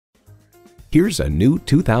Here's a new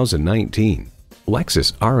 2019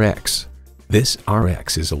 Lexus RX. This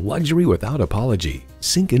RX is a luxury without apology.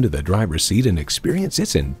 Sink into the driver's seat and experience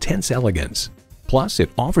its intense elegance. Plus, it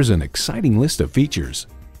offers an exciting list of features: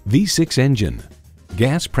 V6 engine,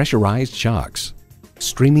 gas pressurized shocks,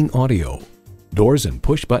 streaming audio, doors and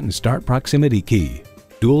push-button start proximity key,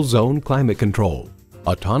 dual zone climate control,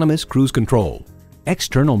 autonomous cruise control,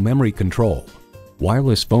 external memory control,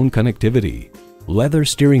 wireless phone connectivity, leather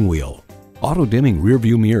steering wheel, auto-dimming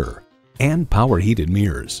rearview mirror, and power heated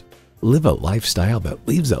mirrors. Live a lifestyle that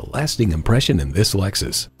leaves a lasting impression in this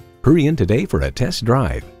Lexus. Hurry in today for a test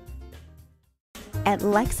drive. At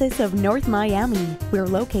Lexus of North Miami, we're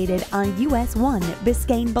located on US 1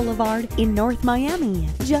 Biscayne Boulevard in North Miami,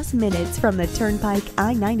 just minutes from the Turnpike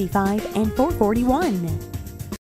I-95 and 441.